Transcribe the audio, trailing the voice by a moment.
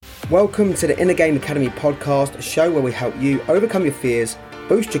Welcome to the Inner Game Academy podcast, a show where we help you overcome your fears,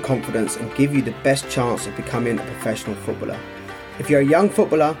 boost your confidence and give you the best chance of becoming a professional footballer. If you're a young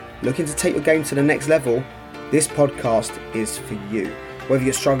footballer looking to take your game to the next level, this podcast is for you. Whether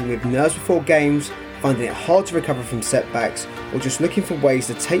you're struggling with nerves before games, finding it hard to recover from setbacks, or just looking for ways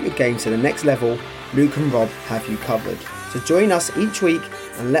to take your game to the next level, Luke and Rob have you covered. So join us each week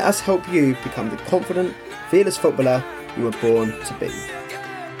and let us help you become the confident, fearless footballer you were born to be.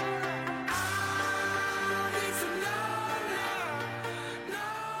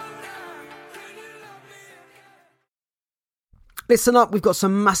 Listen up, we've got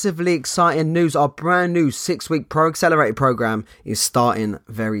some massively exciting news. Our brand new 6-week Pro Accelerator program is starting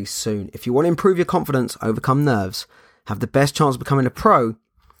very soon. If you want to improve your confidence, overcome nerves, have the best chance of becoming a pro,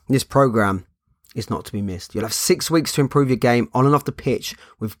 this program is not to be missed. You'll have 6 weeks to improve your game on and off the pitch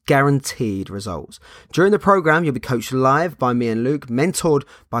with guaranteed results. During the program, you'll be coached live by me and Luke, mentored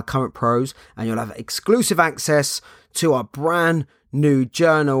by current pros, and you'll have exclusive access to our brand new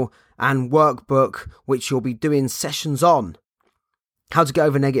journal and workbook, which you'll be doing sessions on. How to get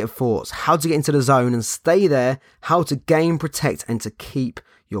over negative thoughts, how to get into the zone and stay there, how to gain, protect and to keep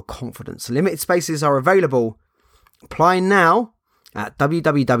your confidence. Limited spaces are available. Apply now at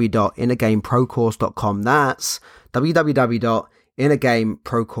www.innergameprocourse.com. That's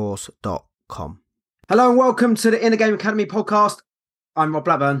www.innergameprocourse.com. Hello and welcome to the Inner Game Academy podcast. I'm Rob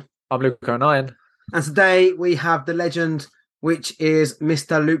Blackburn. I'm Luke O'Nien. And today we have the legend, which is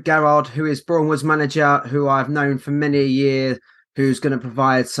Mr. Luke Garrard, who is Brownwood's manager, who I've known for many years, who's going to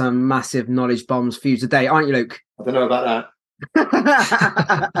provide some massive knowledge bombs for you today, aren't you, Luke? I don't know about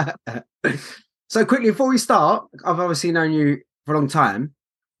that. So quickly, before we start, I've obviously known you for a long time.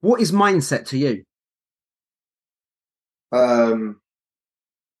 What is mindset to you? I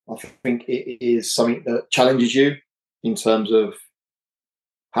think it is something that challenges you in terms of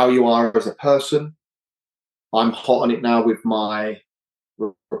how you are as a person. I'm hot on it now with my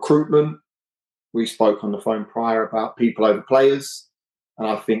recruitment. We spoke on the phone prior about people over players. And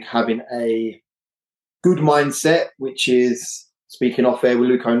I think having a good mindset, which is speaking off air with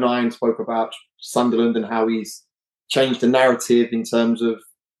Luke O'Nien, spoke about Sunderland and how he's changed the narrative in terms of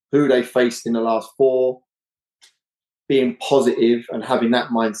who they faced in the last four. Being positive and having that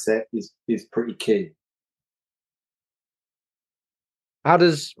mindset is pretty key. How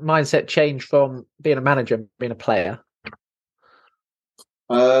does mindset change from being a manager and being a player?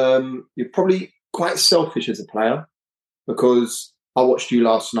 You're probably quite selfish as a player because I watched you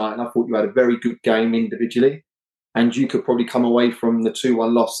last night and I thought you had a very good game individually, and you could probably come away from the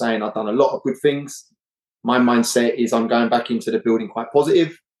 2-1 loss saying I've done a lot of good things. My mindset is I'm going back into the building quite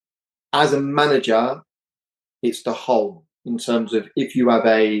positive. As a manager, it's the whole in terms of if you have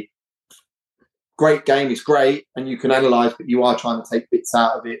a great game, it's great and you can analyse, but you are trying to take bits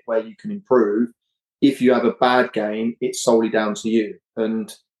out of it where you can improve. If you have a bad game, it's solely down to you.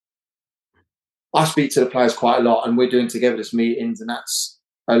 And I speak to the players quite a lot and we're doing togetherness meetings, and that's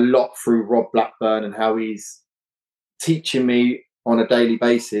a lot through Rob Blackburn and how he's teaching me on a daily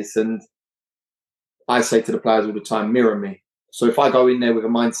basis. And I say to the players all the time, mirror me. So if I go in there with a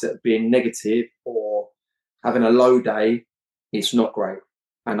mindset of being negative or having a low day, it's not great.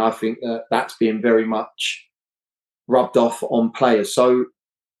 And I think that that's being very much rubbed off on players. So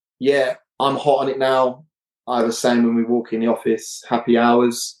yeah, I'm hot on it now. I have a saying when we walk in the office, happy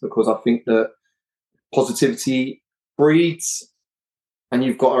hours, because I think that positivity breeds, and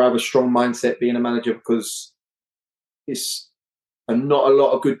you've got to have a strong mindset being a manager because it's not a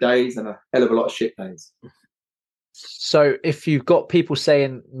lot of good days and a hell of a lot of shit days. So if you've got people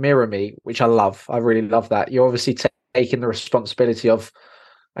saying mirror me, which I love, I really love that, you're obviously taking the responsibility of,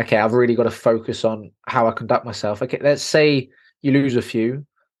 okay, I've really got to focus on how I conduct myself. Okay, let's say you lose a few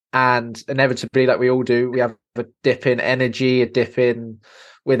and inevitably, like we all do, we have a dip in energy, a dip in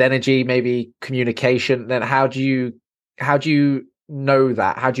with energy, maybe communication. Then how do you know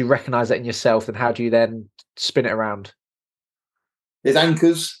that? How do you recognize that in yourself? And how do you then spin it around? There's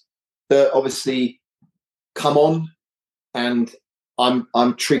anchors that obviously come on, and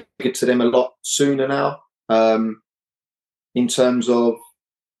I'm triggered to them a lot sooner now. In terms of,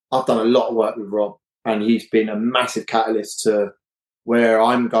 I've done a lot of work with Rob, and he's been a massive catalyst to where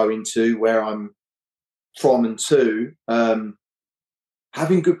I'm going to, where I'm from and to.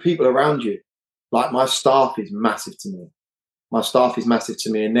 Having good people around you. Like my staff is massive to me.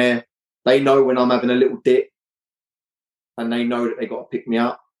 And they know when I'm having a little dip and they know that they got to pick me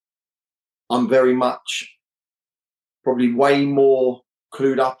up. I'm very much probably way more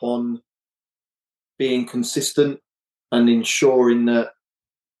clued up on being consistent and ensuring that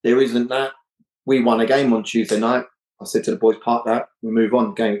there isn't that. We won a game on Tuesday night. I said to the boys, park that, we move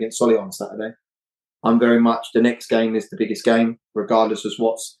on. Game against Solly on Saturday. I'm very much, the next game is the biggest game, regardless of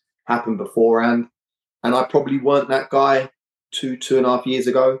what's happened beforehand. And I probably weren't that guy 2.5 years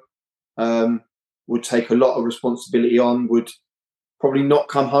ago. Would take a lot of responsibility on, would probably not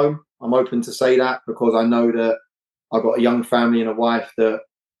come home. I'm open to say that because I know that I've got a young family and a wife that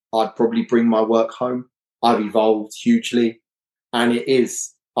I'd probably bring my work home. I've evolved hugely, and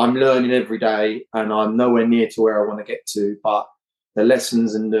I'm learning every day, and I'm nowhere near to where I want to get to. But the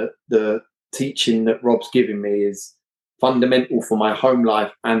lessons and the teaching that Rob's giving me is fundamental for my home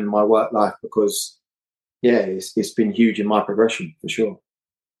life and my work life because, it's been huge in my progression for sure.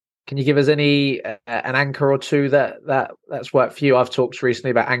 Can you give us an anchor or two that's worked for you? I've talked recently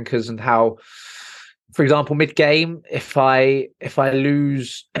about anchors and how, for example, mid-game, if I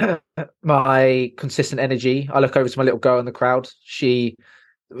lose my consistent energy, I look over to my little girl in the crowd. The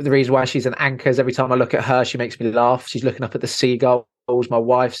reason why she's an anchor is every time I look at her, she makes me laugh. She's looking up at the seagulls. My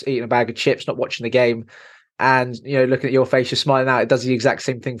wife's eating a bag of chips, not watching the game. And, looking at your face, you're smiling out. It does the exact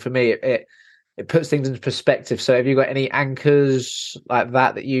same thing for me. It puts things into perspective. So have you got any anchors like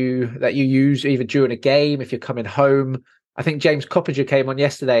that you use either during a game, if you're coming home? I think James Coppinger came on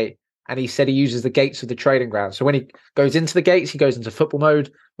yesterday and he said he uses the gates of the training ground. So when he goes into the gates, he goes into football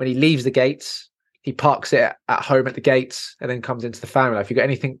mode. When he leaves the gates, he parks it at home at the gates and then comes into the family life. You got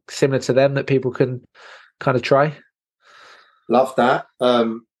anything similar to them that people can kind of try? Love that.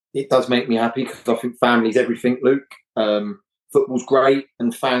 It does make me happy because I think family's everything, Luke. Football's great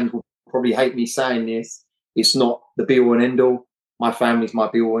and fans will probably hate me saying this. It's not the be-all and end-all. My family's my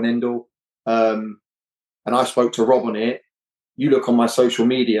be-all and end-all. And I spoke to Rob on it. You look on my social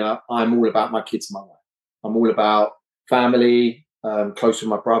media, I'm all about my kids and my wife. I'm all about family, close with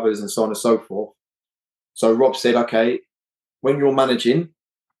my brothers and so on and so forth. So Rob said, okay, when you're managing,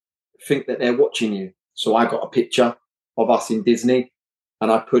 think that they're watching you. So I got a picture of us in Disney and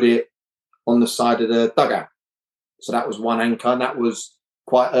I put it on the side of the dugout. So that was one anchor, and that was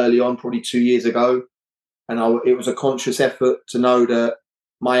quite early on, probably 2 years ago. And it was a conscious effort to know that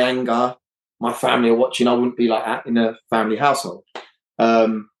my anger, my family are watching. I wouldn't be like that in a family household.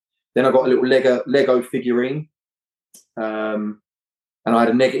 Then I got a little Lego figurine. And I had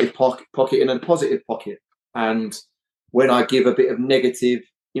a negative pocket and a positive pocket. And when I give a bit of negative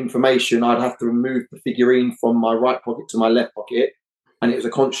information, I'd have to remove the figurine from my right pocket to my left pocket. And it was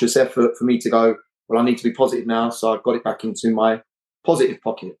a conscious effort for me to go, well, I need to be positive now. So I got it back into my positive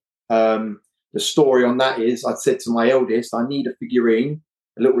pocket. The story on that is I said to my eldest, I need a figurine,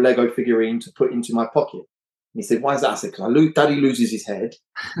 a little Lego figurine to put into my pocket. And he said, why is that? I said, because Daddy loses his head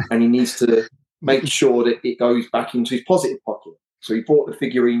and he needs to make sure that it goes back into his positive pocket. So he brought the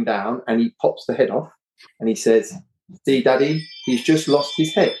figurine down and he pops the head off and he says, see, Daddy, he's just lost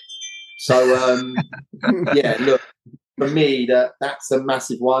his head. So, look, for me, that's a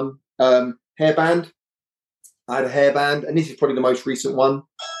massive one. Hairband. I had a hairband, and this is probably the most recent one.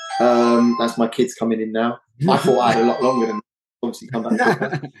 That's my kids coming in now. I thought I had a lot longer than obviously come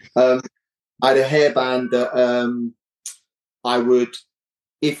back. I had a hairband that I would,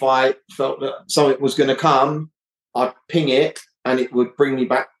 if I felt that something was going to come, I'd ping it and it would bring me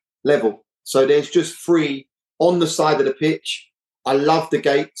back level. So there's just 3 on the side of the pitch. I love the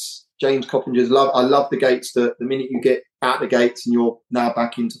gates. James Coppinger's I love the gates. The minute you get out the gates and you're now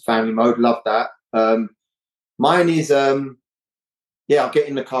back into family mode, love that. Mine is, I'll get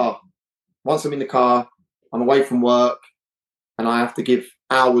in the car. Once I'm in the car, I'm away from work and I have to give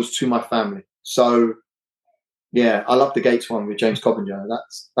hours to my family. So, I love the gates one with James Coppinger.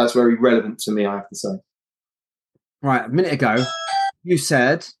 That's very relevant to me, I have to say. Right, a minute ago, you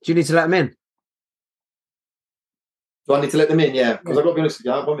said, do you need to let them in? Do I need to let them in? Yeah, because I've got to be honest with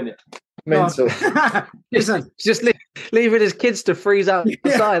you. 1 minute. Mental. Listen, just leaving his kids to freeze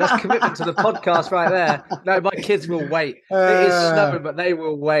outside. That's commitment to the podcast right there. No, my kids will wait. It is snowing, but they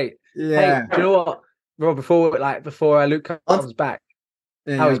will wait. Yeah. Hey, do you know what, Rob? Before Luke comes back,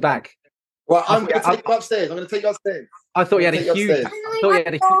 how he's back. Well, I'm going to take you upstairs. I thought you had a huge. I thought you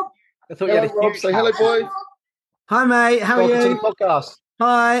had a huge. Say hello, boys. Hi, mate. How are you? Welcome to the podcast.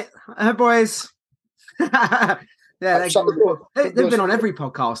 Hi, boys. They've been on every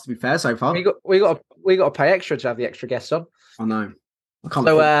podcast, to be fair, so far. We got to pay extra to have the extra guests on. I know. I can't.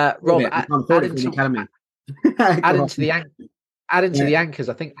 So, Rob, adding to the academy. Adding to the anchors.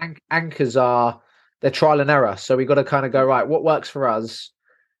 I think anchors they're trial and error. So we got to kind of go, right, what works for us?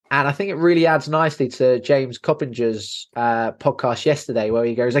 And I think it really adds nicely to James Coppinger's podcast yesterday, where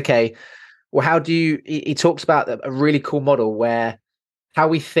he goes, okay, well, how do you? He talks about a really cool model where how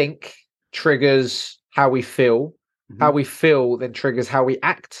we think triggers how we feel. How we feel then triggers how we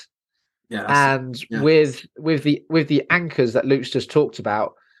act. And with the anchors that Luke's just talked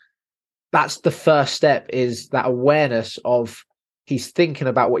about, that's the first step, is that awareness of he's thinking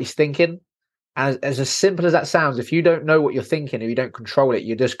about what he's thinking. As simple as that sounds, if you don't know what you're thinking, if you don't control it,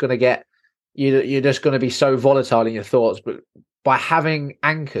 you're just going to be so volatile in your thoughts. But by having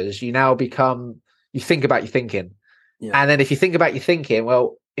anchors, you think about your thinking. And then if you think about your thinking,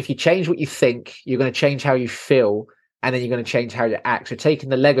 well, if you change what you think, you're going to change how you feel, and then you're going to change how you act. So taking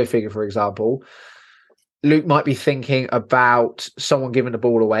the Lego figure, for example, Luke might be thinking about someone giving the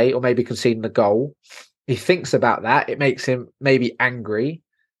ball away or maybe conceding the goal. He thinks about that. It makes him maybe angry.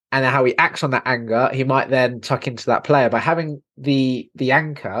 And then how he acts on that anger, he might then tuck into that player. By having the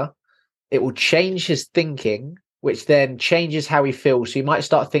anchor, it will change his thinking, which then changes how he feels. So he might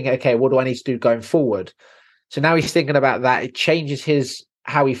start thinking, okay, what do I need to do going forward? So now he's thinking about that. It changes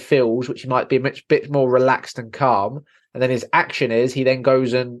how he feels, which might be a bit more relaxed and calm. And then his action is he then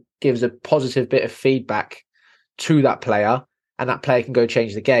goes and gives a positive bit of feedback to that player, and that player can go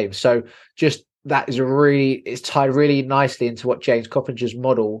change the game. So just that is it's tied really nicely into what James Coppinger's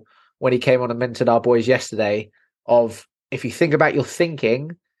model, when he came on and mentored our boys yesterday, of if you think about your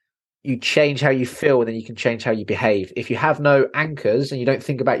thinking, you change how you feel, and then you can change how you behave. If you have no anchors and you don't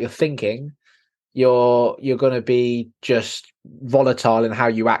think about your thinking, you're going to be just volatile in how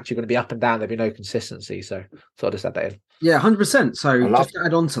you act. You're going to be up and down. There'll be no consistency. So I just add that in. Yeah, 100%. So just to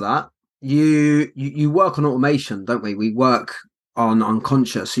add on to that, you work on automation, don't we? We work on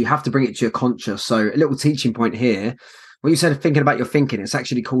unconscious. So you have to bring it to your conscious. So a little teaching point here. When you said thinking about your thinking, it's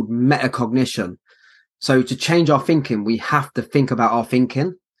actually called metacognition. So to change our thinking, we have to think about our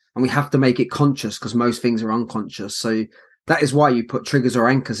thinking, and we have to make it conscious, because most things are unconscious. So that is why you put triggers or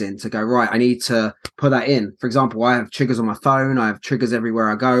anchors in to go, right, I need to put that in. For example, I have triggers on my phone. I have triggers everywhere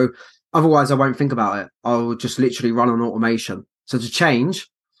I go. Otherwise, I won't think about it. I'll just literally run on automation. So to change,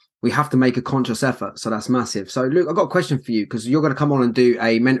 we have to make a conscious effort. So that's massive. So Luke, I've got a question for you, because you're going to come on and do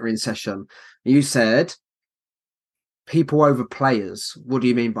a mentoring session. You said people over players. What do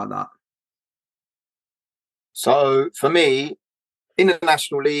you mean by that? So for me, in the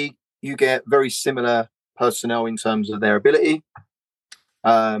National League, you get very similar personnel in terms of their ability.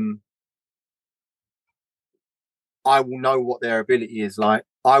 I will know what their ability is like.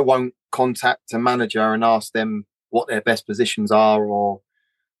 I won't contact a manager and ask them what their best positions are, or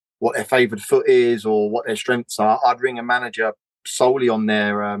what their favoured foot is, or what their strengths are. I'd ring a manager solely on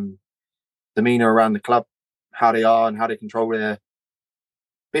their demeanour around the club, how they are and how they control their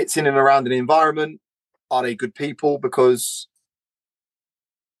bits in and around an environment. Are they good people? Because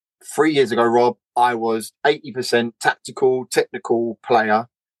 3 years ago, Rob, I was 80% tactical, technical player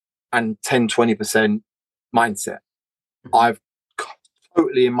and 10-20% mindset. I've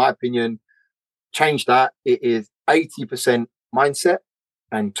totally, in my opinion, changed that. It is 80% mindset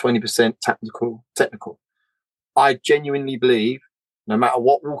and 20% technical. I genuinely believe, no matter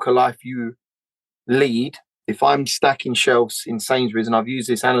what walk of life you lead, if I'm stacking shelves in Sainsbury's, and I've used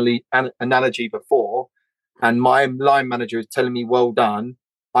this analogy before, and my line manager is telling me, well done,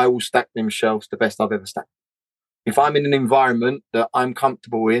 I will stack them shelves the best I've ever stacked. If I'm in an environment that I'm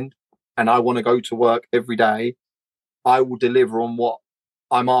comfortable in and I want to go to work every day, I will deliver on what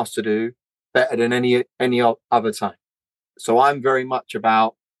I'm asked to do better than any other time. So I'm very much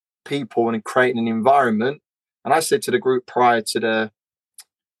about people and creating an environment. And I said to the group prior to the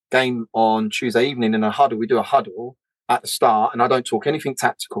game on Tuesday evening in a huddle, we do a huddle at the start, and I don't talk anything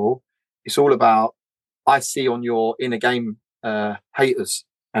tactical. It's all about, I see on your inner game haters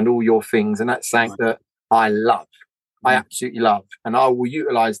and all your things, and that's something that I love. I absolutely love, and I will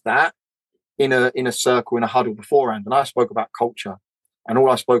utilize that in a circle, in a huddle beforehand. And I spoke about culture, and all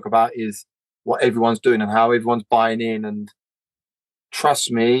I spoke about is what everyone's doing and how everyone's buying in. And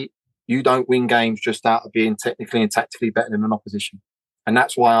trust me, you don't win games just out of being technically and tactically better than an opposition. And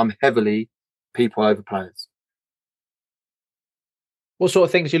that's why I'm heavily people over players. What sort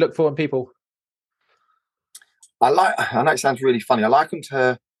of things do you look for in people? I know it sounds really funny. I like them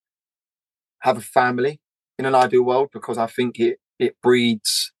to have a family in an ideal world, because I think it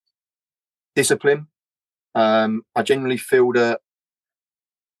breeds discipline. I genuinely feel that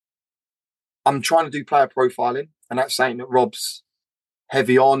I'm trying to do player profiling, and that's something that Rob's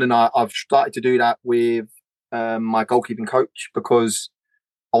heavy on. And I've started to do that with my goalkeeping coach, because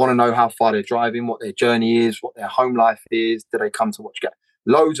I want to know how far they're driving, what their journey is, what their home life is. Do they come to watch?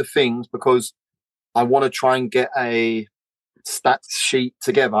 Loads of things, because I want to try and get a stats sheet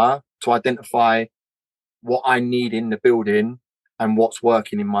together to identify what I need in the building and what's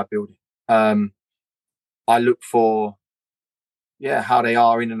working in my building. I look for, how they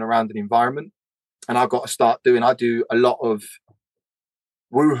are in and around an environment. And I've got to start I do a lot of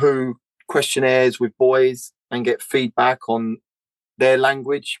woohoo questionnaires with boys and get feedback on their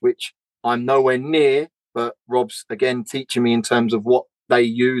language, which I'm nowhere near, but Rob's again teaching me in terms of what they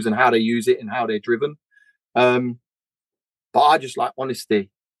use and how they use it and how they're driven. But I just like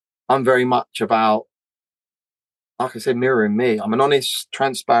honesty. I'm very much about, like I said, mirroring me. I'm an honest,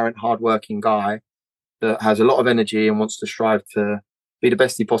 transparent, hardworking guy that has a lot of energy and wants to strive to be the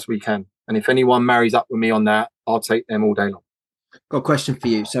best he possibly can. And if anyone marries up with me on that, I'll take them all day long. Got a question for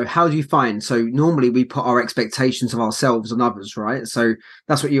you. So how do you find, so normally we put our expectations of ourselves on others, right? So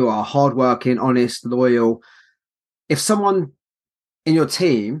that's what you are, hardworking, honest, loyal. If someone in your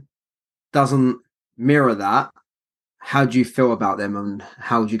team doesn't mirror that, how do you feel about them and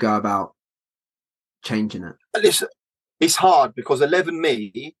how do you go about changing it? Listen, it's hard because 11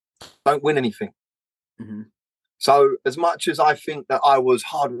 me don't win anything. Mm-hmm. So as much as I think that I was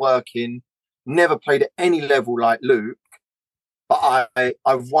hardworking, never played at any level like Luke, but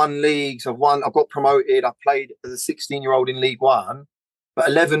I've won leagues, I've got promoted, I played as a 16-year-old in League One, but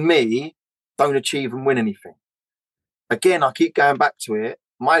 11 me don't achieve and win anything. Again, I keep going back to it.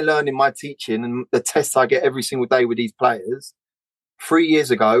 My learning, my teaching, and the tests I get every single day with these players, 3 years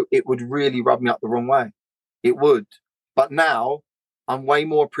ago, it would really rub me up the wrong way. It would. But now I'm way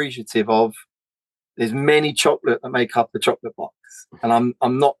more appreciative of there's many chocolate that make up the chocolate box. And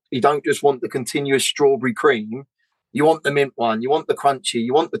I'm not, you don't just want the continuous strawberry cream. You want the mint one, you want the crunchy,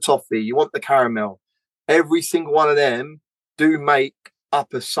 you want the toffee, you want the caramel. Every single one of them do make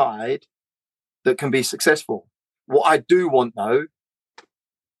up a side that can be successful. What I do want though,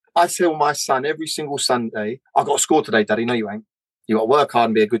 I tell my son every single Sunday, I've got to score today, Daddy. No, you ain't. You got to work hard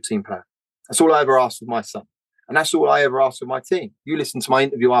and be a good team player. That's all I ever asked of my son. And that's all I ever asked of my team. You listen to my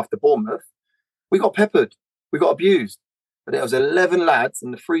interview after Bournemouth. We got peppered. We got abused. But there was 11 lads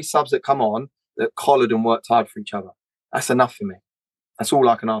and the 3 subs that come on that collared and worked hard for each other. That's enough for me. That's all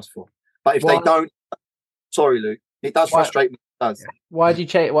I can ask for. But if they don't, sorry, Luke, it does frustrate me. It does. Why did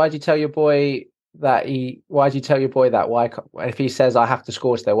you tell your boy that why if he says I have to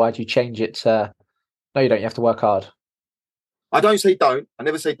score today, why do you change it to no, you don't, you have to work hard? I don't say don't. I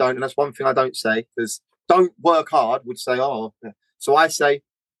never say don't. And that's one thing I don't say, because don't work hard would say, oh. So I say,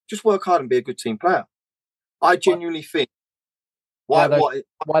 just work hard and be a good team player. I genuinely think. Why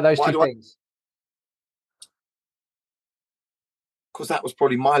those two things? Because that was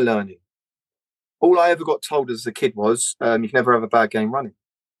probably my learning. All I ever got told as a kid was, you can never have a bad game running.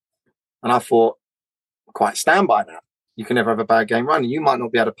 And I thought, I quite stand by that. You can never have a bad game running. You might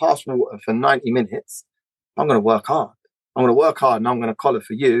not be able to pass for 90 minutes. I'm going to work hard. I'm going to work hard and I'm going to collar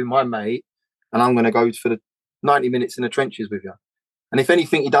for you, my mate, and I'm going to go for the 90 minutes in the trenches with you. And if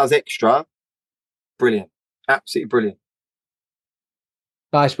anything he does extra, brilliant. Absolutely brilliant.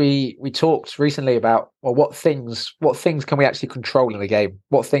 Nice. We talked recently about what things can we actually control in the game?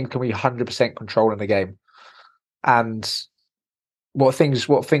 What things can we 100% control in the game? And what things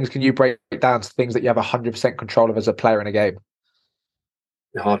can you break down to things that you have 100% control of as a player in a game?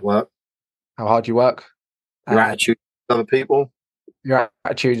 Your hard work. How hard you work. Your attitude to other people. Your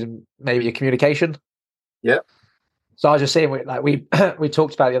attitude and maybe your communication. Yeah. So I was just saying, we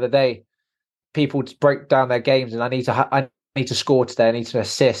talked about the other day, people break down their games and I need to score today. I need to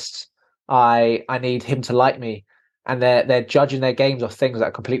assist. I need him to like me. And they're judging their games off things that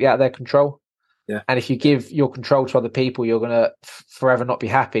are completely out of their control. Yeah. And if you give your control to other people, you're going to forever not be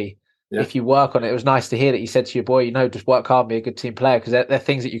happy. Yeah. If you work on it, it was nice to hear that you said to your boy, just work hard and be a good team player, because they're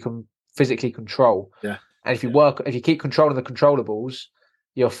things that you can physically control. Yeah. And if you keep controlling the controllables,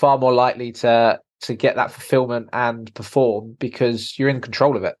 you're far more likely to get that fulfillment and perform because you're in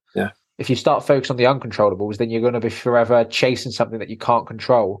control of it. Yeah. If you start focusing on the uncontrollables, then you're going to be forever chasing something that you can't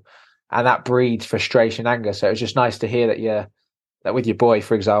control. And that breeds frustration and anger. So it's just nice to hear that with your boy,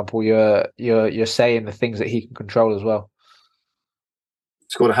 for example, you're saying the things that he can control as well.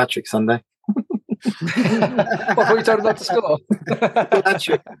 Scored a hat-trick Sunday. What were you told about to score?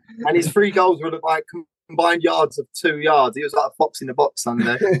 Hat-trick. And his 3 goals were like combined yards of 2 yards. He was like a fox in the box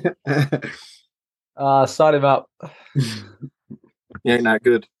Sunday. Sign him up. He ain't that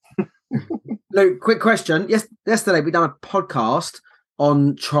good. Luke, quick question. Yesterday we done a podcast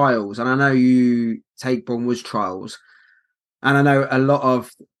on trials, and I know you take Bournemouth trials, and I know a lot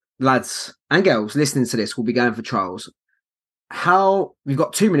of lads and girls listening to this will be going for trials. We've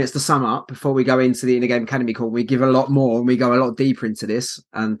got 2 minutes to sum up before we go into the in-game academy call. We give a lot more and we go a lot deeper into this,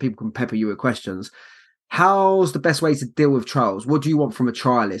 and people can pepper you with questions. How's the best way to deal with trials? What do you want from a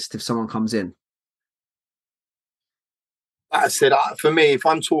trialist if someone comes in? Like I said, for me, if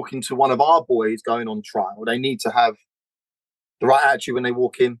I'm talking to one of our boys going on trial, they need to have the right attitude when they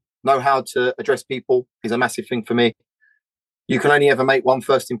walk in, know how to address people is a massive thing for me. You can only ever make one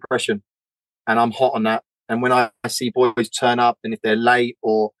first impression. and I'm hot on that. And when I see boys turn up, and if they're late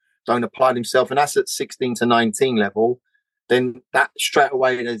or don't apply themselves, and that's at 16 to 19 level, then that straight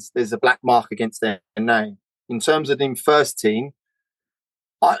away there's a black mark against their name. In terms of the first team,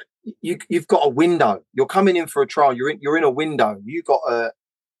 you've got a window. You're coming in for a trial. You're in a window. You've got to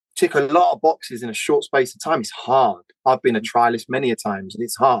tick a lot of boxes in a short space of time. It's hard. I've been a trialist many a times, and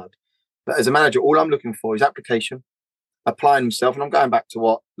it's hard. But as a manager, all I'm looking for is application, applying himself. And I'm going back to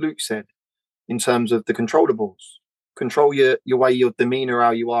what Luke said in terms of the controllables. Control your way, your demeanor,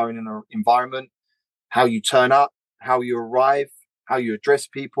 how you are in an environment, how you turn up, how you arrive, how you address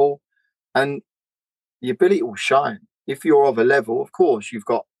people, and the ability will shine. If you're of a level, of course, you've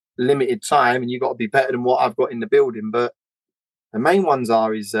got limited time and you've got to be better than what I've got in the building. But the main ones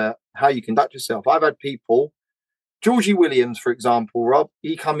is how you conduct yourself. I've had people, Georgie Williams, for example, Rob,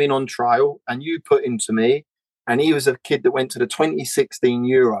 he come in on trial and you put him to me, and he was a kid that went to the 2016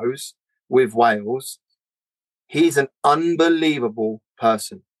 Euros with Wales. He's an unbelievable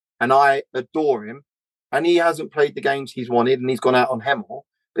person and I adore him. And he hasn't played the games he's wanted and he's gone out on Hemel.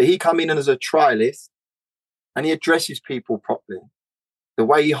 But he come in as a trialist and he addresses people properly. The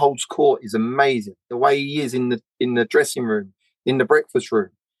way he holds court is amazing. The way he is in the dressing room, in the breakfast room.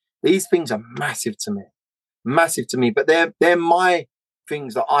 These things are massive to me. But they're my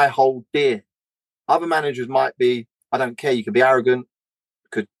things that I hold dear. Other managers might be, I don't care. You could be arrogant,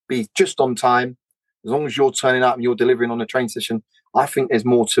 could be just on time. As long as you're turning up and you're delivering on a train session, I think there's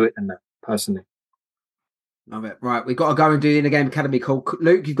more to it than that, personally. Love it. Right, we've got to go and do the Game Academy call.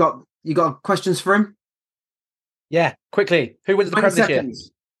 Luke, you got questions for him? Yeah, quickly. Who wins the Prem this year?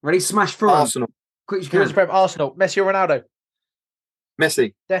 Ready? Smash through. Arsenal. Quick as you Who can. wins the Prem? Arsenal. Messi or Ronaldo?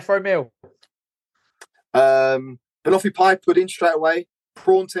 Messi. Death row meal. Banoffee pie pudding straight away.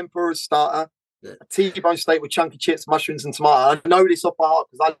 Prawn tempura starter. A T-bone steak with chunky chips, mushrooms and tomato. I know this off by heart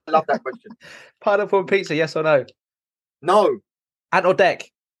because I love that question. Pineapple and pizza, yes or no? No. Ant or deck?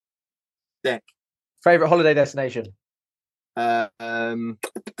 Deck. Favorite holiday destination? Dubai.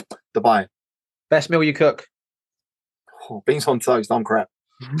 Best meal you cook? Oh, beans on toast. I'm crap.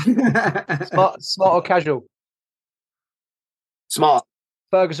 Smart or casual? Smart.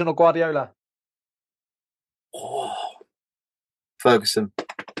 Ferguson or Guardiola? Oh. Ferguson.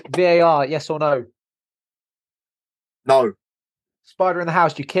 VAR, yes or no? No. Spider in the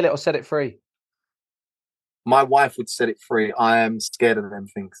house, do you kill it or set it free? My wife would set it free. I am scared of them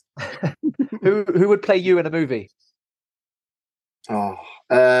things. Who would play you in a movie? Oh,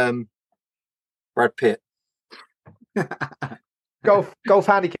 Brad Pitt. Golf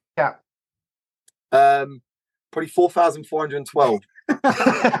handicap. Probably 4,412.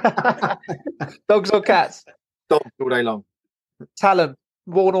 Dogs or cats? Dogs all day long. Talent,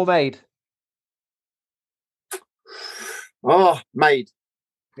 worn or made? Oh, made.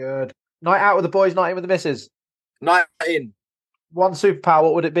 Good. Night out with the boys, night in with the missus. Night in. One superpower,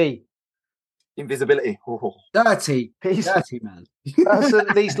 what would it be? Invisibility. Oh. Dirty Peace. man. Person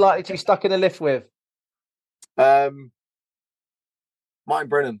least likely to be stuck in a lift with. Martin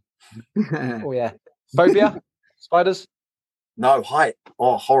Brennan. Oh yeah. Phobia? Spiders? No, height.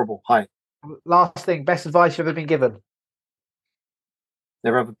 Oh, horrible height. Last thing, best advice you've ever been given.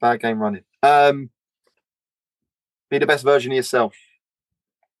 Never have a bad game running. Be the best version of yourself.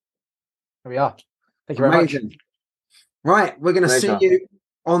 Here we are. Thank you very much. Right, we're going to see you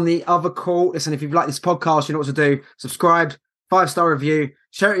on the other call. Listen, if you've liked this podcast, you know what to do. Subscribe, 5-star review,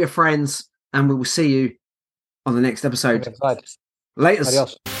 share it with your friends, and we will see you on the next episode. Later.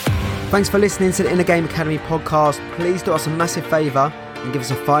 Thanks for listening to the Inner Game Academy podcast. Please do us a massive favour and give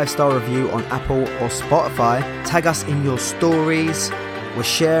us a 5-star review on Apple or Spotify. Tag us in your stories. We'll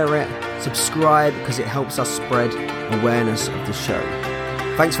share it. Subscribe because it helps us spread awareness of the show.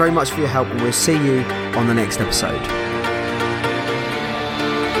 Thanks very much for your help, and we'll see you on the next episode.